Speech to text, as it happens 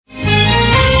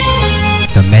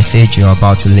message you're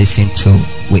about to listen to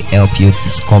will help you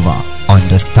discover,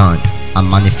 understand, and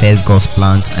manifest God's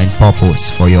plans and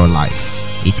purpose for your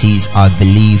life. It is our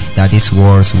belief that these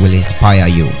words will inspire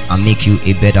you and make you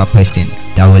a better person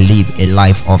that will live a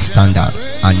life of standard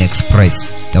and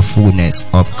express the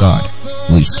fullness of God.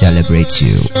 We celebrate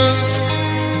you.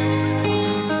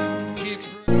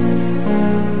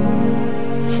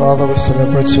 Father, we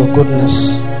celebrate your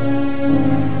goodness.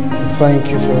 We thank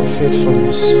you for your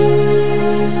faithfulness.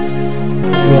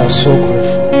 We are so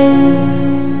grateful.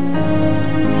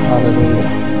 Hallelujah.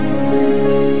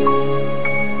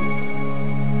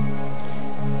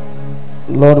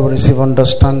 Lord, we receive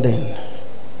understanding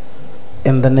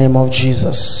in the name of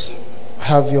Jesus.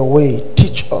 Have your way.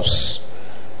 Teach us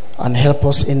and help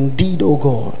us indeed, O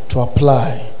God, to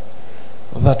apply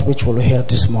that which we'll hear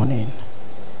this morning.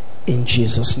 In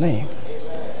Jesus' name.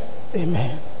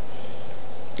 Amen.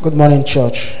 Good morning,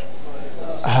 church.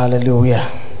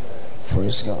 Hallelujah.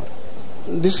 Praise God.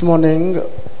 This morning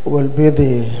will be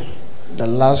the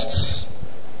last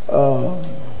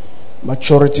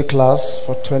maturity class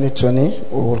for 2020.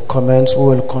 We will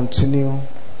continue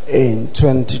in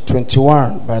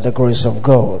 2021 by the grace of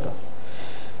God.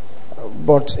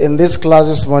 But in this class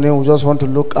this morning, we just want to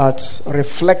look at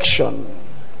reflection.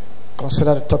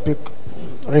 Consider the topic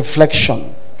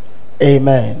reflection.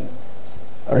 Amen.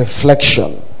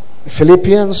 Reflection.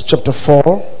 Philippians chapter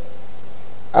 4.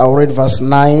 I'll read verse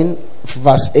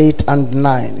 8 and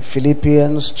 9.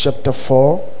 Philippians chapter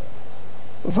 4,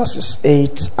 verses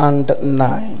 8 and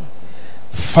 9.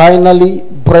 Finally,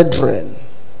 brethren,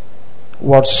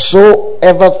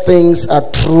 whatsoever things are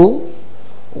true,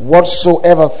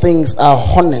 whatsoever things are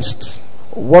honest,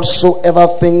 whatsoever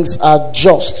things are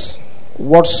just,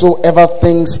 whatsoever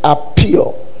things are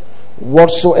pure,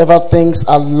 whatsoever things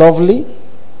are lovely,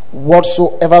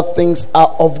 whatsoever things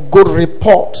are of good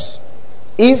report,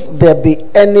 if there be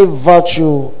any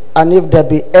virtue and if there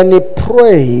be any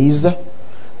praise,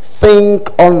 think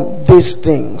on these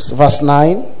things. Verse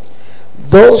 9.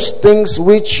 Those things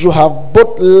which you have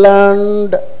both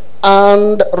learned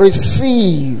and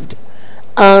received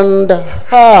and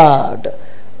heard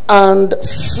and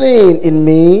seen in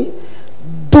me,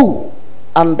 do,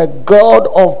 and the God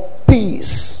of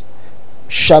peace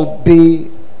shall be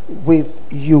with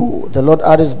you. The Lord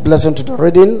add his blessing to the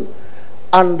reading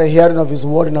and the hearing of his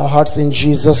word in our hearts in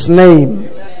Jesus' name.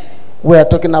 Amen. We are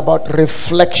talking about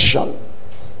reflection.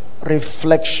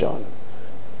 Reflection.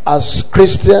 As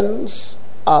Christians,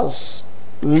 as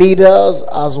leaders,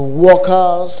 as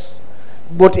workers,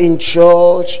 both in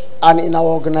church and in our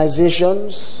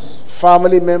organizations,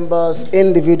 family members,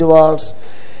 individuals,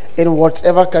 in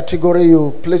whatever category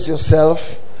you place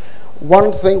yourself,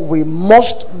 one thing we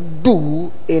must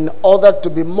do in order to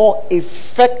be more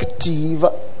effective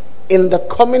in the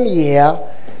coming year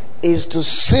is to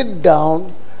sit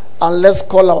down and let's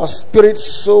call our spirit,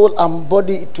 soul, and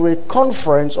body to a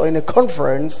conference or in a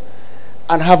conference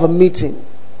and have a meeting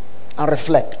and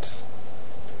reflect.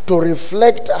 To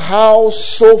reflect how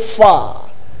so far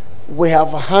we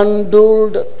have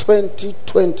handled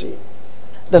 2020.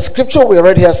 The scripture we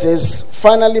read here says,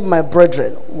 finally, my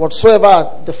brethren, whatsoever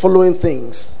are the following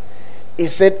things, it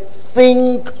said,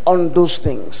 think on those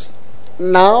things.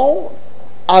 Now,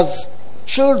 as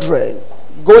children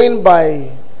going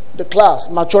by the class,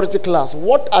 maturity class,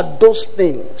 what are those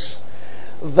things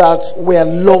that were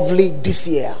lovely this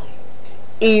year?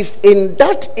 If in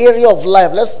that area of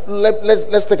life,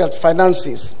 let's take out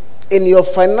finances. In your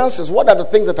finances, what are the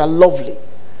things that are lovely?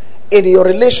 In your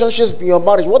relationships, in your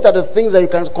marriage, what are the things that you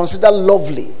can consider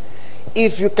lovely?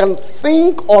 If you can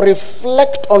think or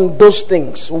reflect on those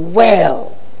things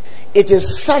well, it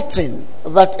is certain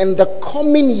that in the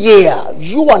coming year,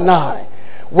 you and I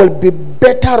will be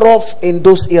better off in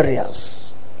those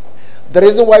areas. The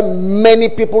reason why many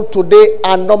people today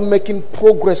are not making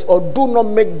progress or do not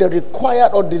make the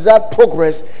required or desired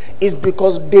progress is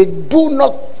because they do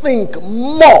not think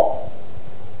more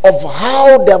of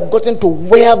how they have gotten to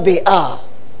where they are.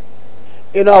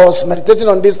 You know, I was meditating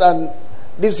on this, and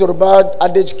this Yoruba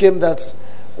adage came that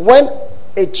when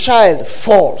a child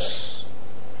falls,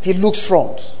 he looks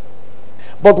front.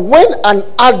 But when an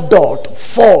adult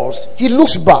falls, he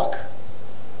looks back.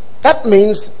 That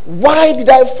means, why did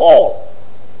I fall?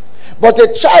 But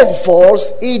a child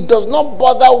falls, he does not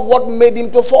bother what made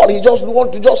him to fall. He just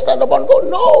wants to just stand up and go.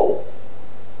 No.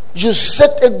 You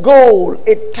set a goal,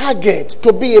 a target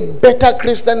to be a better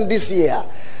Christian this year.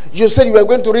 You said you were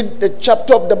going to read the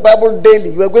chapter of the Bible daily.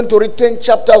 You were going to read 10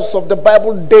 chapters of the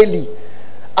Bible daily.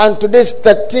 And today's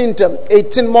 13th,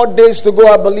 18 more days to go,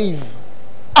 I believe.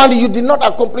 and you did not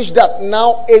accomplish that,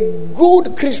 now a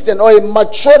good Christian or a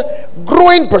mature,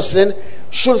 growing person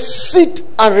should sit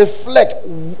and reflect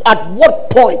at what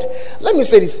point. Let me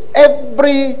say this: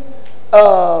 every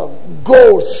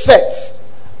goal set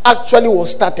actually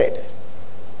was started.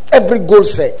 Every goal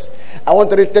set. I want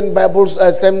to read 10 Bibles,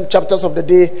 10 chapters of the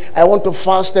day. I want to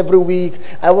fast every week.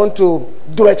 I want to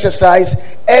do exercise.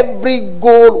 Every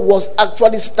goal was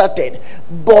actually started.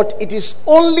 But it is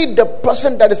only the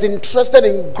person that is interested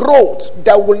in growth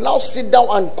that will now sit down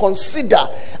and consider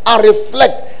and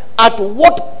reflect, at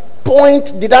what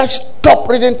point did I stop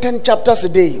reading 10 chapters a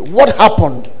day? What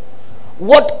happened?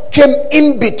 What came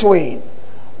in between?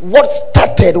 What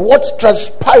started? What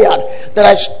transpired that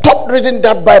I stopped reading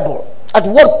that Bible? At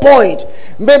what point?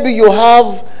 Maybe you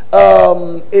have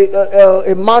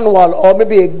a manual or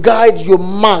maybe a guide you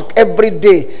mark every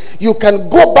day. You can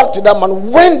go back to that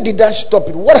man. When did I stop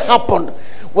it? What happened?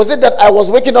 Was it that I was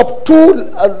waking up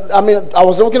I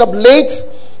was waking up late,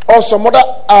 or some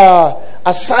other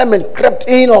assignment crept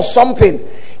in or something?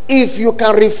 If you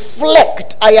can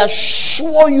reflect, I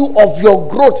assure you of your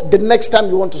growth the next time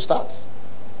you want to start.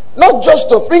 Not just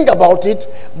to think about it,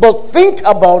 but think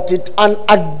about it and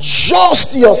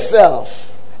adjust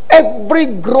yourself. Every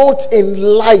growth in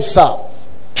life, sir,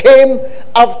 came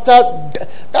after.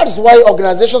 That's why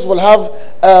organizations will have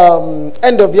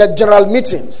end of year general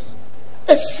meetings.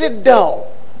 Let's sit down.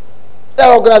 There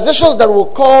are organizations that will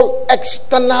call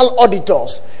external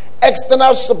auditors,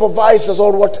 external supervisors,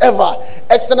 or whatever,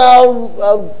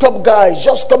 external top guys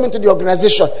just come into the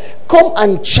organization. Come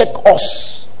and check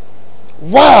us.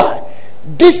 Why?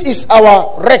 This is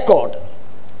our record.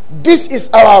 This is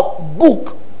our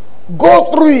book. Go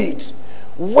through it.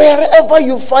 Wherever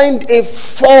you find a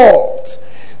fault,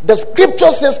 the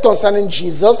scripture says concerning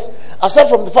Jesus, aside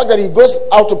from the fact that he goes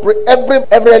out to pray every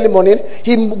early morning,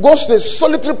 he goes to a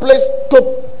solitary place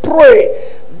to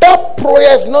pray. That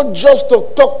prayer is not just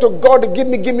to talk to God, give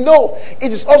me. No,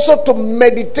 it is also to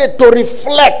meditate, to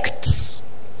reflect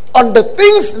on the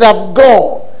things that have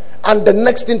gone and the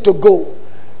next thing to go.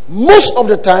 Most of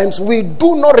the times we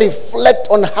do not reflect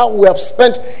on how we have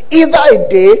spent either a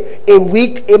day, a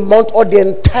week, a month, or the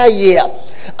entire year,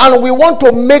 and we want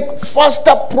to make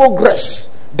faster progress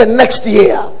the next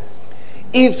year.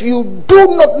 If you do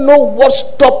not know what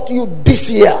stopped you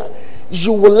this year,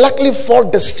 you will likely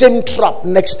fall the same trap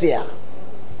next year.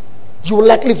 You will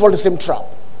likely fall the same trap.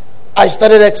 I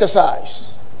started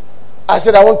exercise. I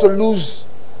said I want to lose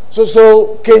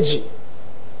so kg.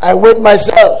 I weighed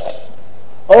myself.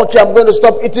 Okay, I'm going to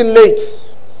stop eating late.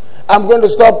 I'm going to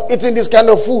stop eating this kind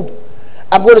of food.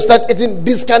 I'm going to start eating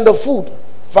this kind of food.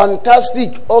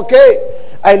 Fantastic. Okay.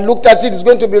 I looked at it. It's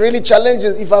going to be really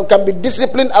challenging. If I can be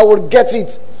disciplined, I will get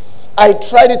it. I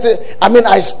tried it.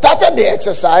 I started the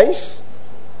exercise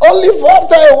only for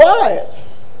after a while.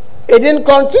 It didn't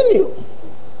continue.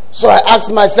 So I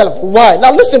asked myself, why?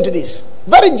 Now listen to this.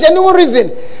 Very genuine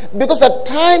reason. Because at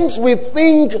times we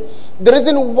think the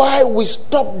reason why we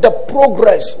stopped the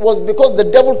progress was because the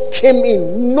devil came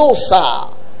in. No, sir.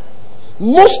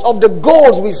 Most of the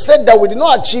goals we said that we did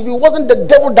not achieve, it wasn't the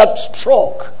devil that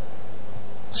struck.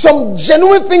 Some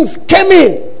genuine things came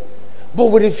in,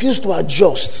 but we refused to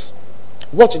adjust.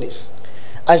 Watch this.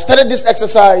 I started this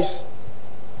exercise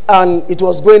and it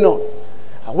was going on.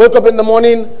 I wake up in the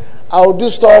morning, I would do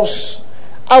stuffs.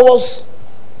 I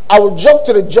would jump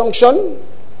to the junction,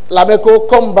 Lameko,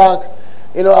 come back.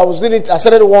 I was doing it. I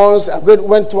started once, I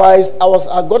went twice.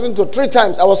 I got into 3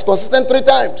 times. I was consistent 3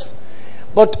 times.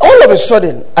 But all of a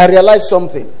sudden, I realized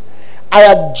something. I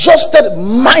adjusted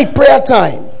my prayer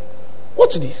time.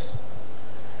 Watch this.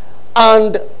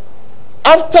 And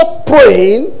after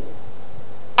praying,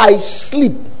 I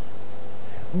sleep.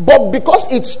 But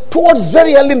because it's towards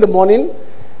very early in the morning,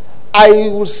 I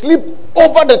will sleep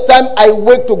over the time I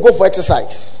wake to go for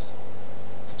exercise.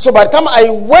 So by the time I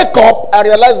wake up, I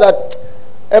realize that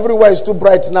everywhere is too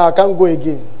bright now. I can't go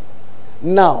again.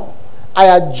 Now, I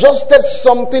adjusted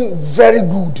something very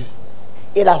good.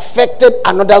 It affected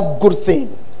another good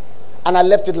thing. And I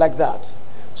left it like that.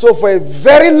 So for a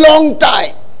very long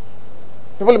time,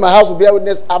 people in my house will bear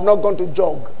witness, I've not gone to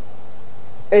jog.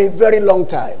 A very long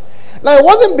time. Now, it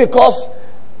wasn't because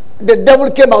the devil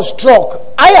came and struck.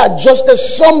 I adjusted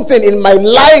something in my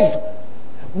life,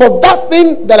 but that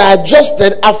thing that I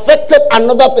adjusted affected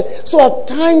another thing. So at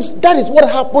times, that is what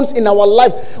happens in our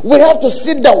lives. We have to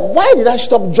sit down. Why did I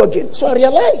stop jogging? So I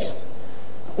realized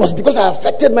it was because I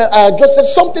adjusted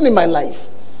something in my life.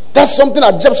 That something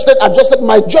adjusted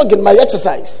my jogging, my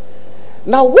exercise.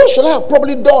 Now, what should I have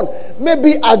probably done?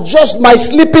 Maybe adjust my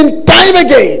sleeping time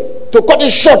again. to cut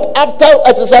it short. After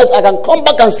exercise, I can come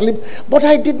back and sleep. But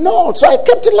I did not. So I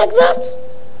kept it like that.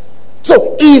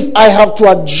 So if I have to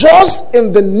adjust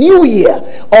in the new year,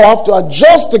 or I have to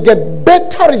adjust to get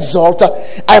better result,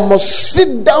 I must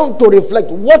sit down to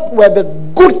reflect what were the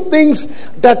good things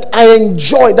that I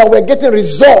enjoyed, that were getting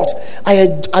result.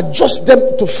 I adjust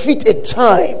them to fit a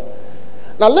time.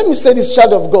 Now let me say this,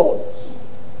 child of God.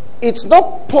 It's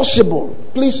not possible.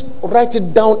 Please write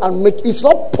it down and it's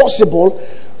not possible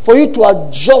for you to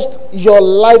adjust your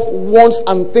life once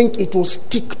and think it will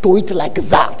stick to it like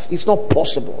that. It's not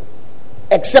possible.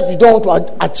 Except you don't want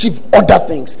to achieve other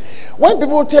things. When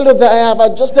people tell you that I have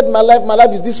adjusted my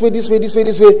life is this way,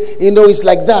 it's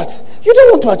like that. You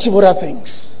don't want to achieve other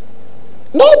things.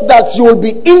 Not that you will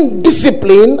be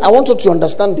indisciplined. I want you to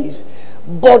understand this.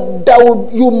 But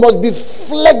you must be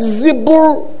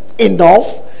flexible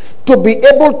enough to be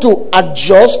able to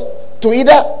adjust, to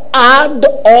either add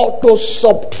or to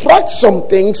subtract some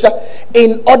things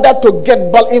in order to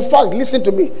get balance. In fact, listen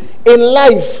to me. In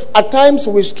life, at times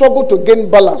we struggle to gain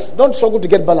balance. Don't struggle to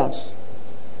get balance.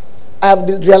 I have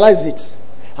realized it.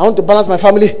 I want to balance my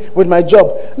family with my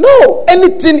job. No,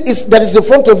 anything that is in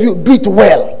front of you, do it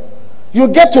well. You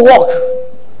get to work.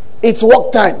 It's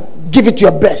work time. Give it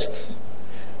your best.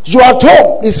 You are at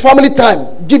home. It's family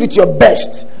time. Give it your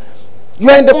best. You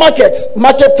are in the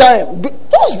market time.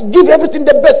 Just give everything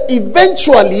the best.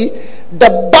 Eventually,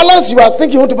 the balance you are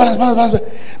thinking, you want to balance.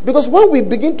 Because when we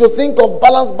begin to think of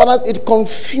balance, it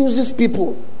confuses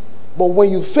people. But when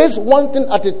you face one thing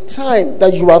at a time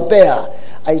that you are there,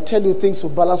 I tell you, things will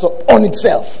balance on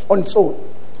itself, on its own.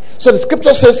 So the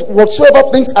scripture says, whatsoever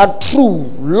things are true,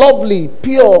 lovely,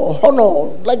 pure,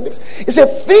 honor, like this. It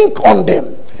says, think on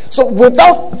them. So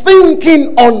without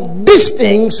thinking on these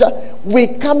things, we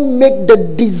can't make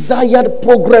the desired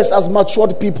progress as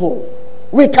matured people.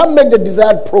 We can't make the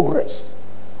desired progress.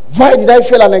 Why did I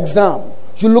fail an exam?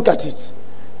 You look at it.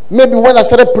 Maybe when I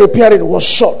started preparing, it was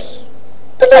short.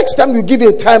 The next time you give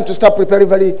it time to start preparing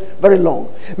very, very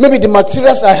long. Maybe the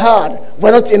materials I had were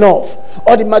not enough,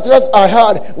 or the materials I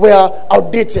had were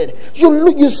outdated.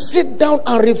 You sit down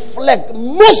and reflect.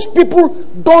 Most people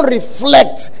don't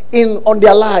reflect on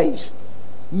their lives.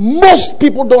 Most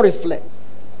people don't reflect.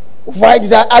 Why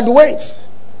did I add weight?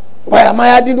 Why am I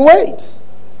adding weight?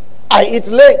 I eat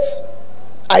late.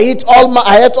 I ate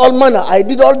all manner. I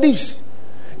did all this.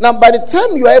 Now, by the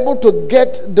time you are able to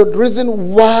get the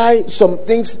reason why some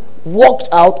things worked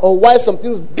out or why some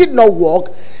things did not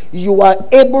work, you are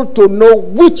able to know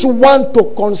which one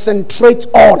to concentrate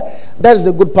on. That is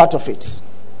a good part of it.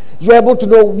 You are able to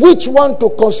know which one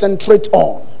to concentrate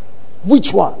on.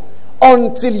 Which one?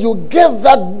 Until you get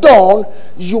that done,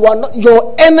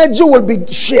 your energy will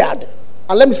be shared.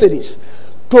 And let me say this.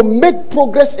 To make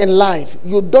progress in life,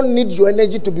 you don't need your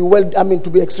energy to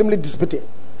be extremely dissipated.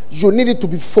 You need it to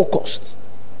be focused.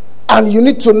 And you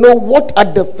need to know what are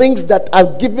the things that are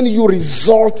giving you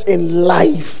results in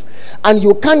life. And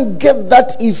you can't get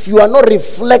that if you are not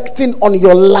reflecting on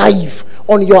your life,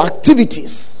 on your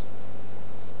activities.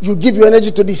 You give your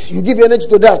energy to this, you give your energy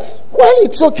to that. Well,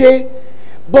 it's okay.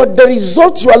 But the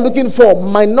result you are looking for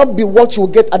might not be what you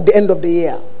will get at the end of the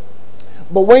year.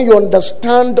 But when you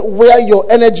understand where your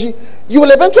energy, you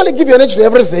will eventually give your energy to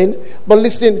everything. But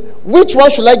listen, which one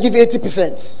should I give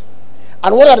 80%?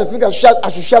 And what are the things I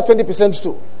should share 20%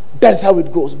 to? That's how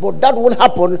it goes. But that won't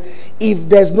happen if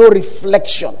there's no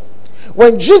reflection.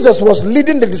 When Jesus was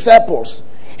leading the disciples,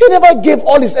 he never gave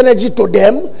all his energy to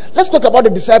them. Let's talk about the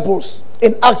disciples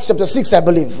in Acts chapter 6, I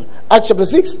believe. Acts chapter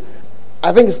 6?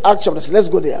 I think it's Acts chapter 6. Let's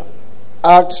go there.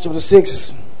 Acts chapter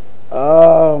 6.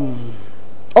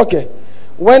 Okay.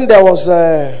 When there was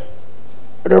the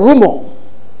rumor,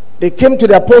 they came to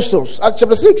the apostles, Acts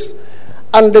chapter 6,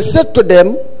 and they said to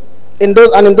them,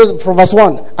 from verse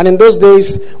 1, and in those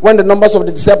days, when the numbers of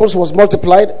the disciples was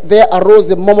multiplied, there arose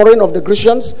the murmuring of the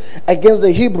Grecians against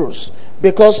the Hebrews,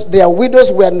 because their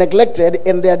widows were neglected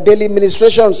in their daily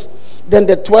ministrations. Then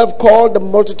the 12 called the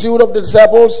multitude of the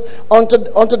disciples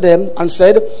unto them and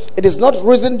said, it is not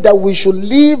reason that we should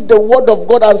leave the word of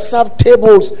God and serve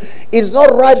tables. It is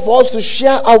not right for us to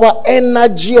share our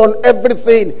energy on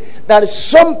everything. That is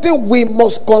something we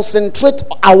must concentrate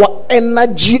our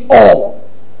energy on.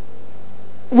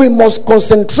 We must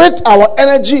concentrate our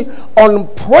energy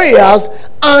on prayers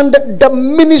and the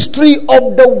ministry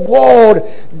of the word.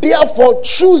 Therefore,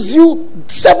 choose you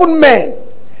 7 men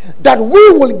that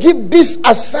we will give this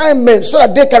assignment so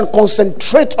that they can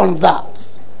concentrate on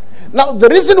that. Now, the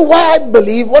reason why I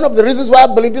believe, one of the reasons why I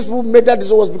believe this people made that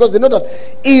decision was because they know that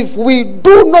if we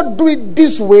do not do it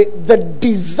this way, the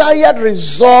desired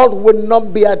result will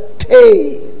not be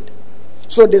attained.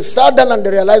 So they sat down and they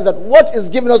realized that what is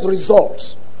giving us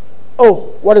results?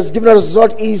 Oh, what is giving us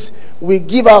result is we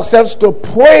give ourselves to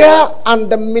prayer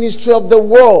and the ministry of the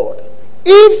word.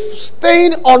 If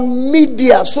staying on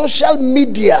media, social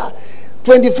media,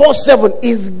 24/7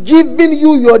 is giving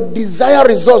you your desired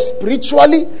results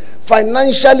spiritually,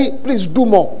 financially, please do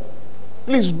more.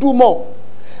 Please do more.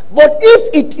 But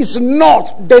if it is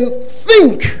not, then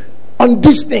think on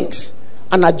these things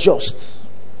and adjust.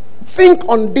 Think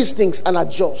on these things and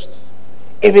adjust.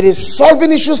 If it is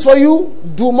solving issues for you,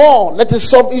 do more. Let it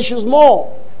solve issues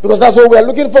more. Because that's what we are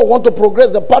looking for. We want to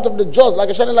progress the path of the just, like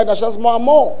a shining light that shines more and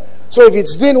more. So if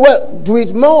it's doing well, do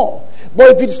it more.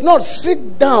 But if it's not,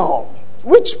 sit down.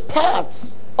 Which part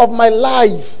of my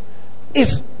life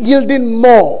is yielding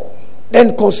more?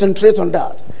 Then concentrate on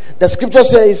that. The scripture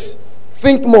says,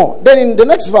 think more. Then in the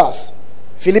next verse,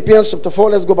 Philippians chapter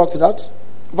 4, let's go back to that.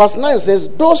 Verse 9 says,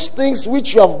 those things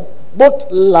which you have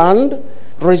both learned,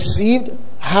 received,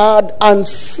 heard, and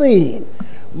seen.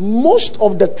 Most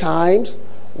of the times,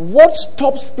 what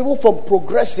stops people from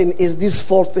progressing is these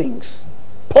four things.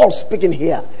 Paul speaking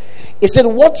here. He said,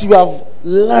 what you have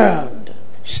learned.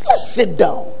 Let's sit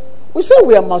down. We say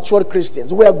we are mature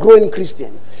Christians. We are growing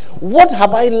Christians. What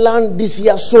have I learned this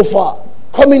year so far?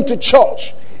 Coming to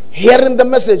church, hearing the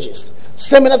messages,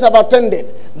 seminars I've attended,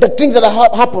 the things that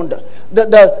have happened,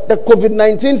 the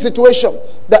COVID-19 situation,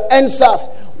 the NSAS.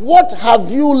 What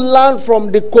have you learned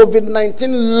from the COVID-19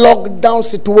 lockdown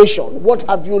situation? What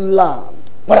have you learned?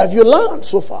 What have you learned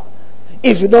so far?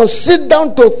 If you don't sit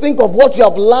down to think of what you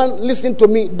have learned, listen to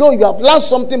me. Though you have learned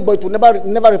something, but it will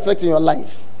never reflect in your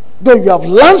life. Though you have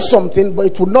learned something, but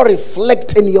it will not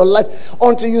reflect in your life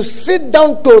until you sit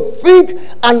down to think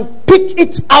and pick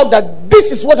it out that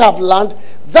this is what I've learned.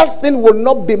 That thing will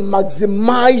not be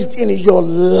maximized in your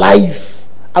life.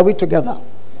 Are we together?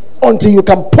 Until you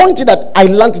can point it that I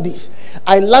learned this.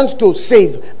 I learned to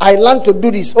save. I learned to do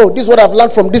this. Oh, this is what I've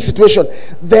learned from this situation.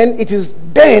 Then it is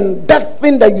then that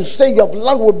thing that you say you have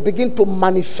learned will begin to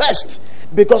manifest,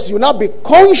 because you now be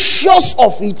conscious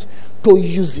of it to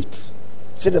use it.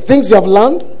 See, the things you have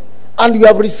learned and you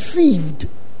have received.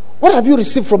 What have you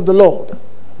received from the Lord?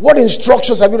 What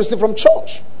instructions have you received from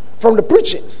church? From the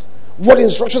preachings? What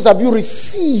instructions have you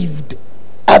received?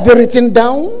 Are they written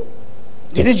down?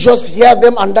 Did you just hear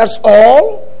them and that's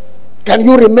all? Can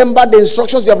you remember the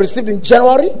instructions you have received in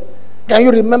January? Can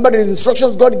you remember the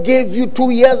instructions God gave you 2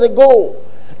 years ago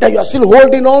that you are still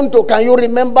holding on to? Can you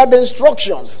remember the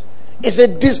instructions? Is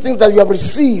it these things that you have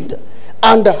received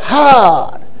and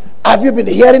heard? Have you been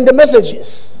hearing the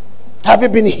messages? Have you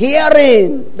been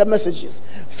hearing the messages?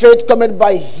 Faith cometh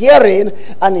by hearing,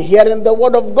 and hearing the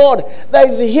word of God. There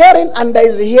is hearing and there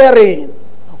is hearing.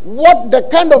 What the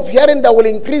kind of hearing that will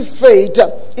increase faith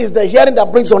is the hearing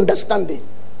that brings understanding.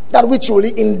 That which you will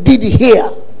indeed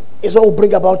hear is what will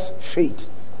bring about faith.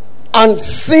 And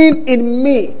seeing in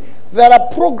me, there are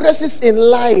progresses in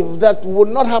life that will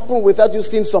not happen without you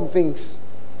seeing some things.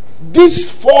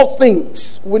 These four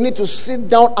things, we need to sit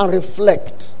down and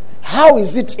reflect. How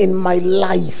is it in my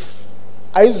life?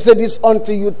 I used to say this,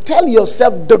 until you tell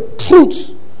yourself the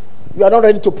truth, you are not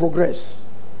ready to progress.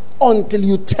 Until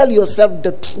you tell yourself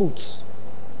the truth.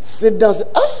 Sit down and say,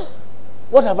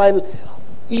 what have I...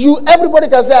 Everybody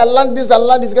can say, I learned this, I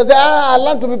learned this. You can say, I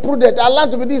learned to be prudent, I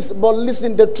learned to be this. But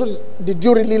listen, the truth, did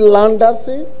you really learn that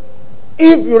thing?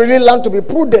 If you really learn to be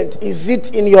prudent, is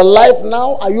it in your life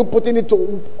now? Are you putting it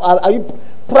to, are you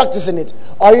practicing it?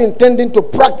 Are you intending to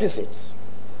practice it?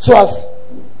 So as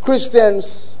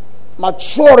Christians,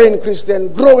 maturing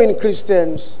Christians, growing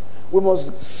Christians, we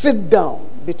must sit down.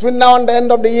 Between now and the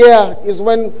end of the year is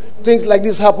when things like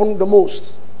this happen the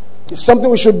most. It's something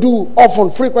we should do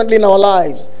often, frequently in our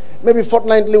lives. Maybe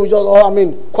fortnightly,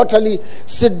 quarterly,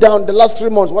 sit down. The last 3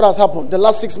 months, what has happened? The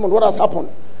last 6 months, what has happened?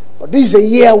 But this is a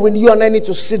year when you and I need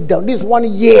to sit down. This is 1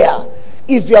 year.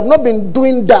 If you have not been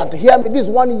doing that, hear me, this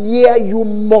 1 year, you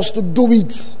must do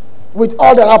it. With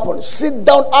all that happens, sit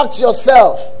down, ask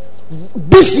yourself,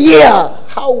 this year,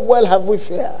 how well have we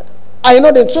fared? I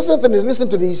know the interesting thing is, listen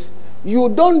to this, you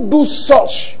don't do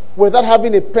such without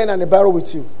having a pen and a barrel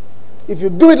with you. If you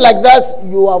do it like that,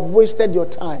 you have wasted your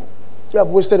time. You have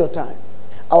wasted your time.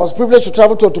 I was privileged to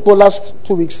travel to Otuko last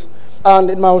 2 weeks. And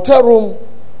in my hotel room,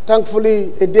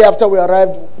 thankfully, a day after we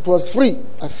arrived, it was free.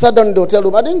 I sat down in the hotel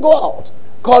room. I didn't go out.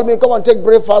 Called me, come and take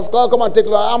breakfast. Come and take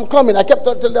lunch. I'm coming. I kept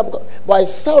telling them, but I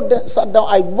sat down.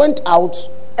 I went out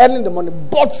early in the morning,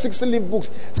 bought 60-leaf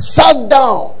books, sat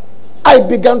down. I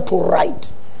began to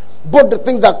write. Both the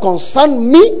things that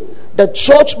concern me, the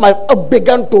church, I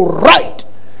began to write.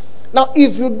 Now,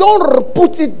 if you don't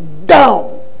put it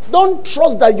down, don't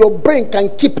trust that your brain can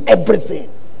keep everything.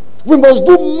 We must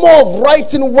do more of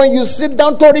writing when you sit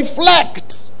down to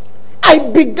reflect. I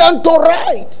began to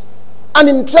write. And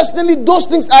interestingly, those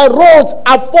things I wrote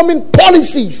are forming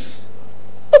policies.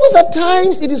 Because at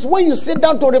times, it is when you sit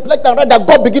down to reflect and write that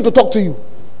God begins to talk to you.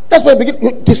 That's why you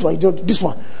begin, this one, this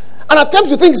one. And at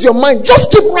times you think it's your mind.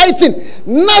 Just keep writing.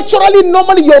 Naturally,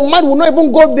 normally your mind will not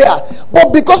even go there.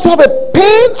 But because you have a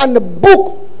pen and a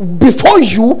book before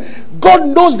you, God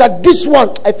knows that this one,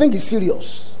 I think, is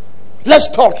serious. Let's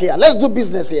talk here. Let's do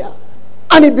business here.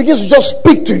 And he begins to just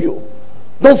speak to you.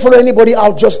 Don't follow anybody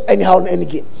out just anyhow and any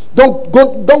game. Don't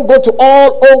go to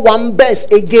all O1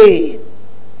 best again.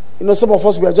 You know, some of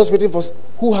us, we are just waiting for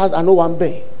who has an O1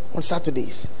 bay on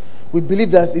Saturdays. We believe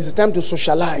that it's time to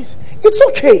socialize. It's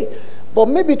okay. But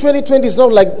maybe 2020 is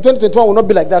not like, 2021 will not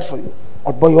be like that for you.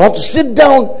 But you have to sit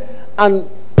down and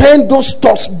pen those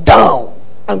thoughts down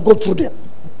and go through them.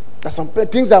 There's some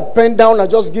things I've penned down. I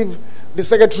just give the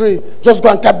secretary, just go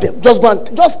and type them.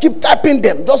 Just keep typing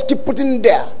them. Just keep putting in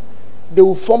there. They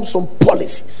will form some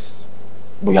policies.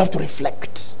 But you have to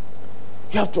reflect.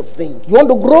 You have to think. You want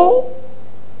to grow?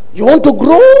 You want to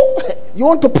grow? You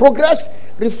want to progress?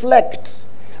 Reflect.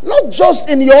 Not just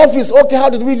in your office. Okay, how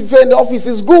did we fare in the office?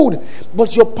 Is good.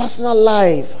 But your personal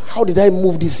life. How did I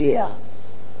move this year?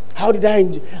 How did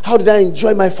I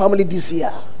enjoy my family this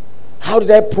year? How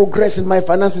did I progress in my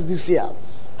finances this year?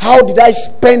 How did I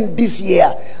spend this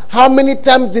year? How many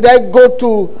times did I go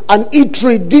to an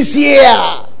eatery this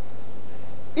year?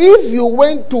 If you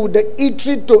went to the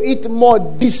eatery to eat more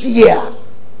this year,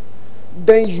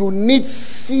 then you need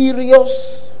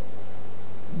serious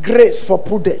grace for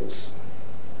prudence.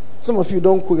 Some of you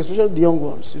don't cook, especially the young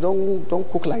ones. You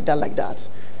don't cook like that.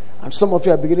 And some of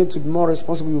you are beginning to be more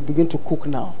responsible. You begin to cook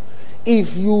now.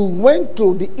 If you went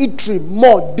to the eatery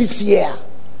more this year,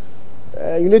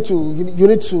 you need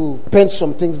to pen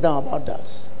some things down about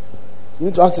that. You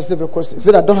need to ask yourself a question. Is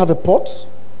it I don't have a pot?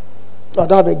 Or I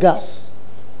don't have a gas?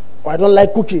 Or I don't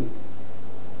like cooking?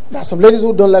 There are some ladies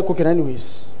who don't like cooking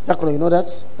anyways. You know that?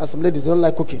 There are some ladies who don't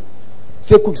like cooking.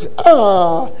 Say cook. Say,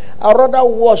 I'd rather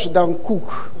wash than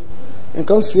cook. You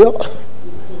can see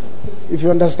if you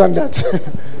understand that.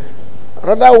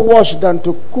 I'd rather wash than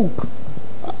to cook.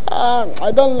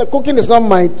 I don't like cooking. Is not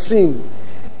my thing.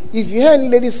 If you hear any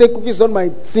lady say cooking is not my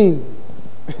thing,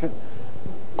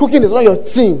 cooking is not your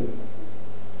thing.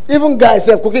 Even guys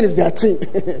say cooking is their thing.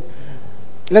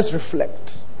 Let's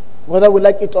reflect. Whether we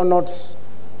like it or not,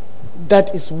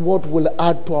 that is what will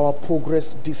add to our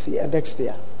progress this year and next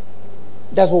year.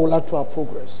 That's what will add to our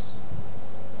progress.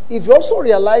 If you also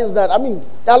realize that,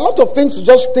 there are a lot of things to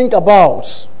just think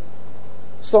about.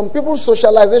 Some people's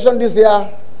socialization this year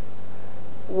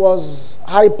was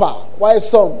hyper. Why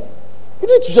some? You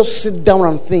need to just sit down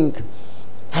and think,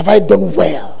 have I done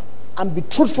well? And be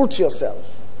truthful to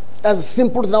yourself. That's a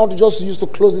simple thing I want to just use to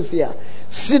close this year.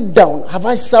 Sit down. Have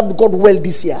I served God well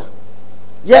this year?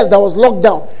 Yes, there was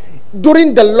lockdown.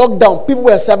 During the lockdown, people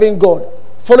were serving God.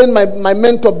 Following my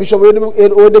mentor, Bishop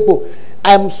Oyedepo.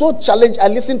 I am so challenged. I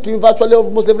listen to him virtually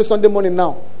almost every Sunday morning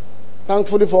now.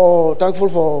 Thankful for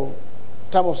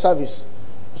time of service.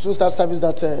 So start service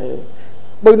that...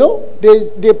 But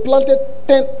they planted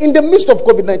 10 in the midst of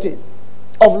COVID-19,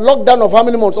 of lockdown of how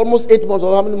many months? Almost 8 months,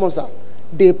 or how many months are?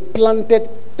 They planted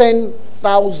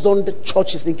 10,000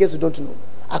 churches, in case you don't know,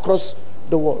 across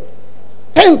the world.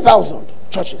 10,000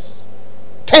 churches.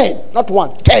 10, not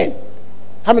 1, 10.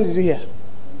 How many did you hear?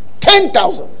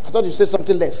 10,000. I thought you said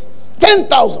something less.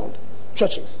 10,000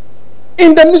 churches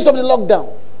in the midst of the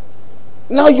lockdown.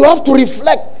 Now you have to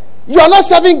reflect. You are not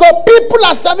serving God. People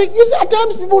are serving. You see, at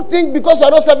times people think because you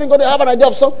are not serving God, they have an idea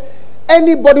of some.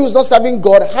 Anybody who is not serving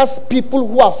God has people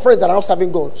who are friends that are not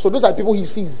serving God. So those are people he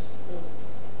sees.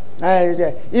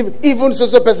 Even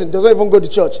so person does not even go to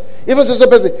church. Even so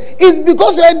person. It's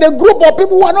because you are in the group of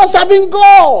people who are not serving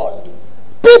God.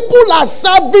 People are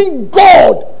serving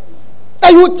God.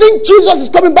 And you think Jesus is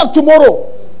coming back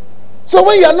tomorrow. So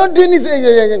when you are not doing this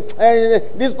person,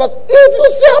 if you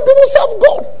see how people serve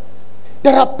God,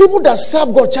 there are people that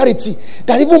serve God charity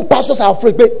that even pastors are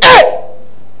afraid. But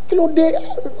they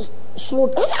slow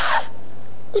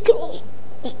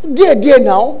dear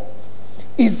now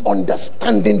is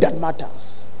understanding that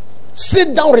matters.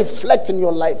 Sit down, reflect in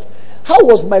your life. How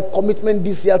was my commitment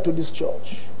this year to this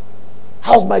church?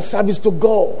 How's my service to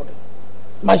God?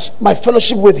 My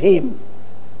fellowship with Him?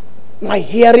 My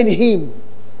hearing Him?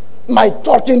 My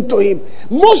talking to Him?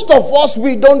 Most of us,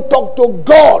 we don't talk to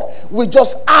God. We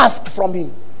just ask from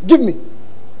Him. Give me.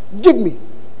 Give me.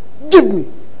 Give me.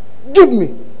 Give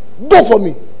me. Do for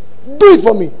me. Do it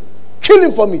for me. Kill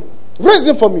Him for me. Raise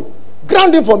Him for me.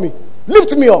 Ground Him for me.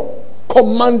 Lift me up.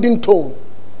 Commanding tone.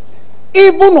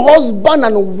 Even husband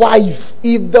and wife,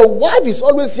 if the wife is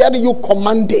always hearing you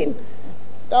commanding,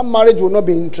 that marriage will not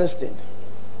be interesting.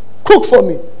 Cook for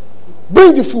me.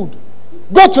 Bring the food.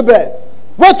 Go to bed.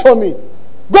 Wait for me.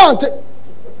 Go and take.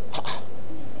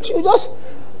 She just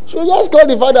call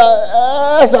the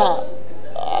father. Sir,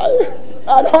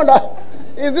 I don't know.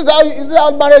 Is this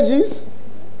how marriage is?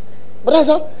 But that's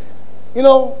how,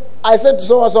 I said to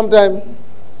someone sometime,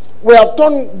 we have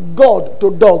turned God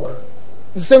to dog.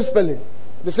 It's the same spelling,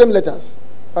 the same letters.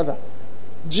 Rather.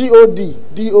 G-O-D,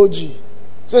 D-O-G.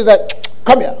 So it's like,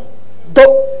 come here.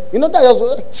 Go.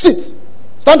 That sit.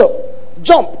 Stand up.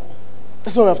 Jump.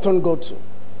 That's what we have turned God to.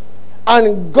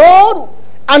 And God,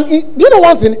 do you know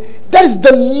one thing? That is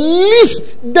the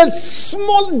least, the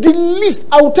least.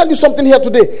 I will tell you something here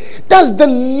today. That's the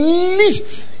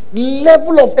least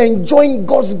level of enjoying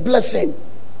God's blessing.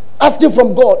 Asking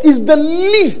from God is the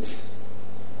least.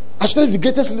 Actually, the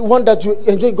greatest one that you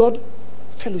enjoy God,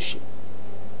 fellowship.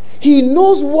 He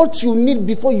knows what you need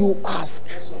before you ask.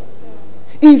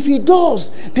 If he does,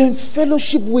 then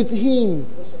fellowship with him.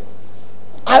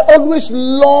 I always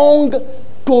long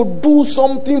to do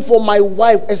something for my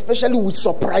wife, especially with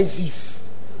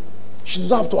surprises. She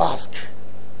doesn't have to ask.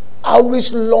 I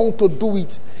always long to do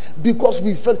it because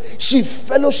she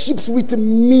fellowships with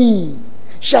me.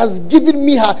 She has given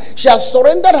me she has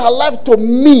surrendered her life to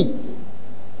me.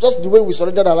 Just the way we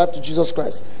surrendered our life to Jesus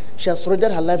Christ. She has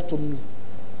surrendered her life to me.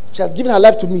 She has given her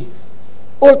life to me.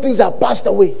 All things are passed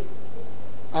away.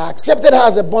 I accepted her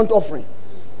as a burnt offering.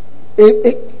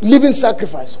 A living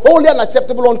sacrifice. Holy and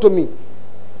acceptable unto me.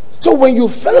 So when you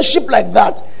fellowship like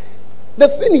that, the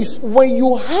thing is, when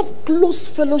you have close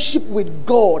fellowship with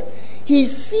God, he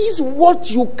sees what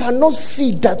you cannot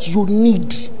see that you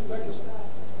need.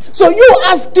 So you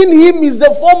asking him is the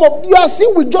form of, you are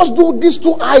seeing with just do these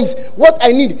two eyes what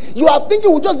I need. You are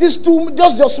thinking with just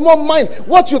your small mind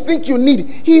what you think you need.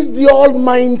 He's the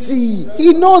Almighty.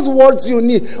 He knows what you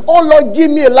need. Oh Lord,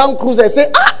 give me a Land Cruiser.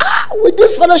 Say, with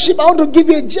this fellowship I want to give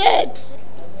you a jet.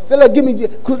 Say, Lord, give me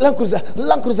Land Cruiser.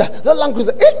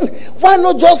 Why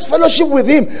not just fellowship with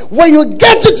him? When you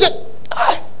get it,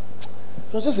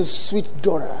 you're just a sweet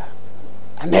daughter.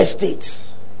 An estate.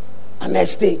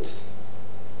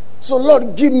 So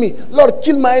Lord, give me. Lord,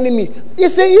 kill my enemy. He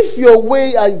said, if your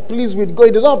way are pleased with God,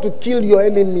 you don't have to kill your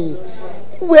enemy.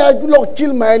 Lord,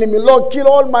 kill my enemy. Lord, kill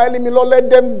all my enemy. Lord, let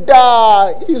them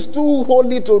die. He's too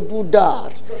holy to do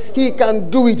that. He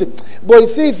can do it. But he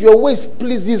said, if your ways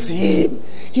pleases him,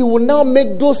 he will now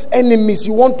make those enemies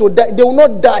you want to die. They will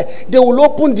not die. They will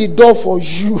open the door for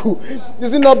you.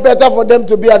 Is it not better for them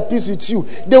to be at peace with you?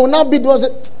 They will not be the ones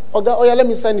that, okay, let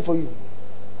me sign it for you.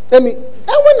 And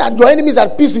when your enemy is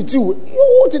at peace with you,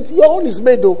 you want it, your own is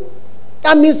made though.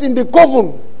 That means in the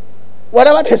coven,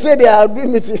 whatever they say they are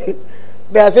doing it,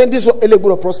 they are saying this one,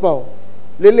 will prosper.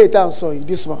 Later and so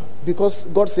this one, because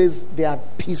God says they are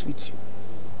at peace with you.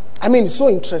 It's so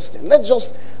interesting. Let's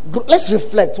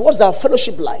reflect. What's our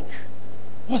fellowship like?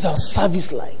 What's our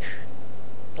service like?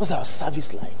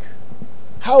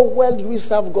 How well did we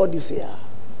serve God this year?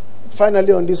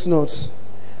 Finally, on this note,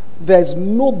 there's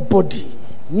nobody,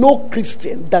 no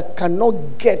Christian that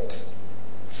cannot get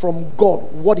from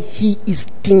God what he is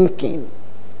thinking.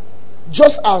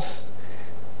 Just as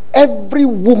every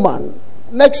woman,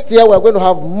 next year we're going to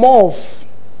have more of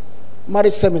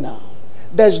marriage seminar.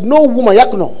 There's no woman,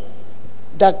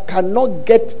 that cannot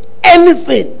get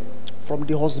anything from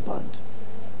the husband.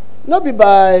 Not be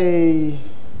by,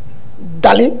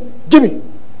 darling, give me,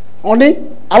 honey,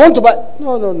 I want to buy.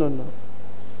 No.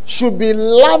 Should be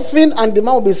laughing and the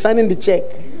man will be signing the check.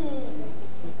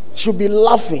 Should be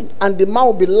laughing and the man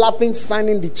will be laughing,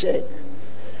 signing the check.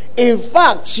 In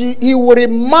fact, he will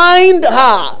remind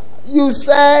her, you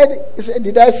said,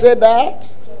 did I say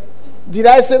that?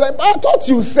 I thought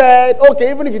you said,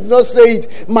 okay, even if you did not say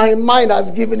it, my mind has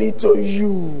given it to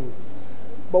you.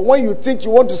 But when you think you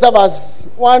want to serve as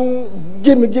one,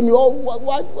 give me,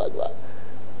 what?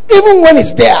 Even when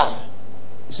it's there,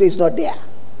 you say it's not there.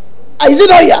 Is it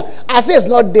not here? I say it's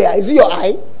not there. Is it your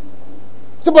eye?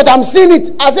 So, but I'm seeing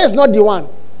it. I say it's not the one.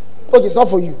 Okay, it's not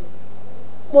for you.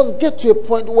 We must get to a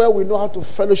point where we know how to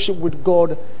fellowship with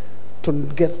God to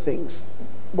get things.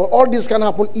 But all this can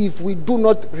happen if we do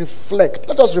not reflect.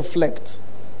 Let us reflect.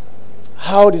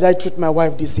 How did I treat my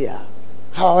wife this year?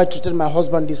 How have I treated my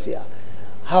husband this year?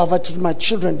 How have I treated my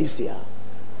children this year?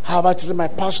 How have I treated my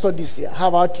pastor this year? How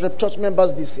have I treated church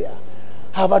members this year?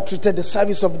 How have I treated the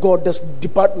service of God, this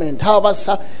department?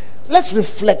 Let's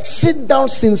reflect. Sit down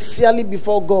sincerely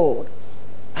before God.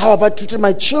 How have I treated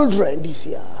my children this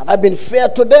year? Have I been fair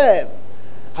to them?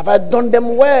 Have I done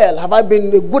them well? Have I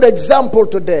been a good example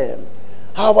to them?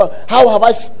 How have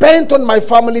I spent on my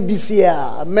family this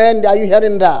year? Men, are you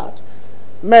hearing that?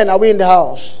 Men, are we in the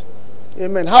house?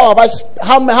 Amen. How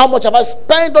much have I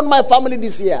spent on my family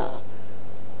this year?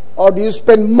 Or do you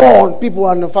spend more on people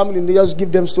and the family and they just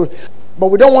give them story? But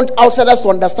we don't want outsiders to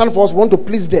understand for us. We want to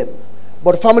please them.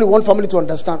 But we want family to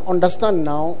understand. Understand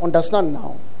now.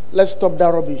 Let's stop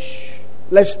that rubbish.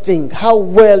 Let's think. How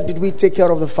well did we take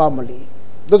care of the family?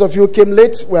 Those of you who came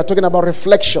late, we are talking about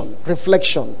reflection.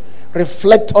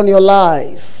 Reflect on your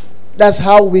life. That's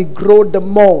how we grow the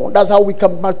more. That's how we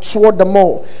can mature the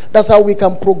more. That's how we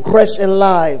can progress in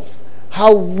life.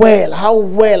 How well.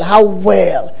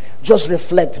 Just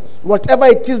reflect. Whatever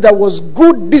it is that was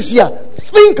good this year,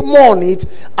 think more on it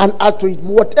and add to it.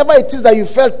 Whatever it is that you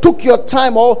felt took your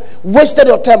time or wasted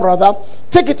your time rather,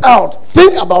 take it out.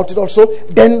 Think about it also.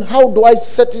 Then how do I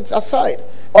set it aside?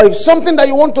 Or if something that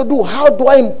you want to do, how do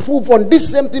I improve on this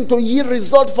same thing to yield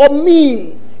result for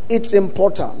me? It's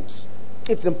important.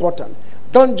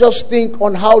 Don't just think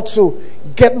on how to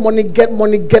get money.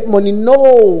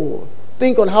 No.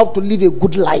 Think on how to live a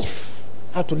good life.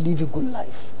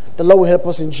 The Lord will help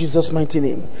us in Jesus' mighty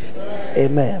name.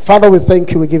 Amen. Father, we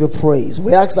thank you. We give you praise.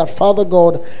 We ask that, Father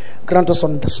God, grant us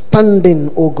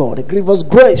understanding, O God. Give us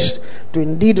grace to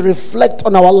indeed reflect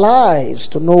on our lives,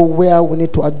 to know where we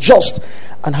need to adjust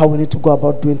and how we need to go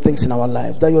about doing things in our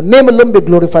lives. That your name alone be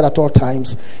glorified at all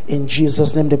times. In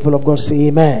Jesus' name, the people of God say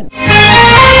amen.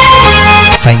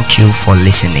 Thank you for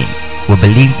listening. We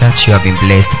believe that you have been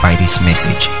blessed by this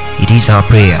message. It is our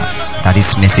prayers that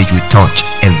this message will touch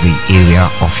every area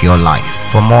of your life.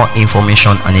 For more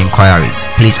information and inquiries,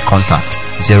 please contact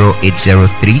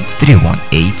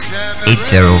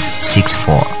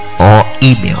 0803-318-8064 or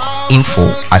email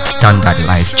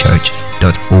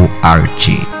info@standardlifechurch.org.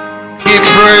 Keep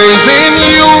praising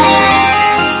you.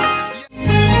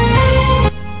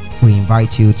 We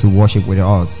invite you to worship with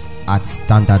us at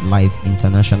Standard Life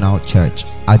International Church,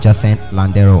 adjacent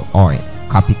Landero Oil,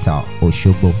 Capital,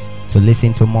 Osogbo. To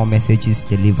listen to more messages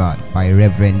delivered by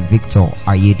Reverend Victor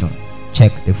Ayedun,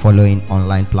 check the following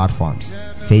online platforms: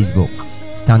 Facebook,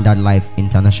 Standard Life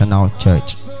International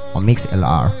Church, or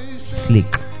MixLR,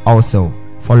 Slick. Also,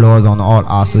 follow us on all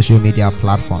our social media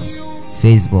platforms: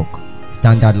 Facebook,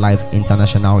 Standard Life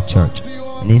International Church,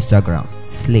 and Instagram,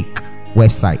 Slick.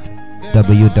 Website,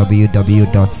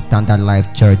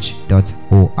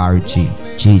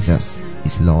 www.standardlifechurch.org. Jesus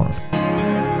is Lord.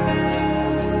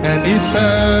 And he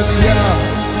said,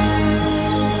 yeah.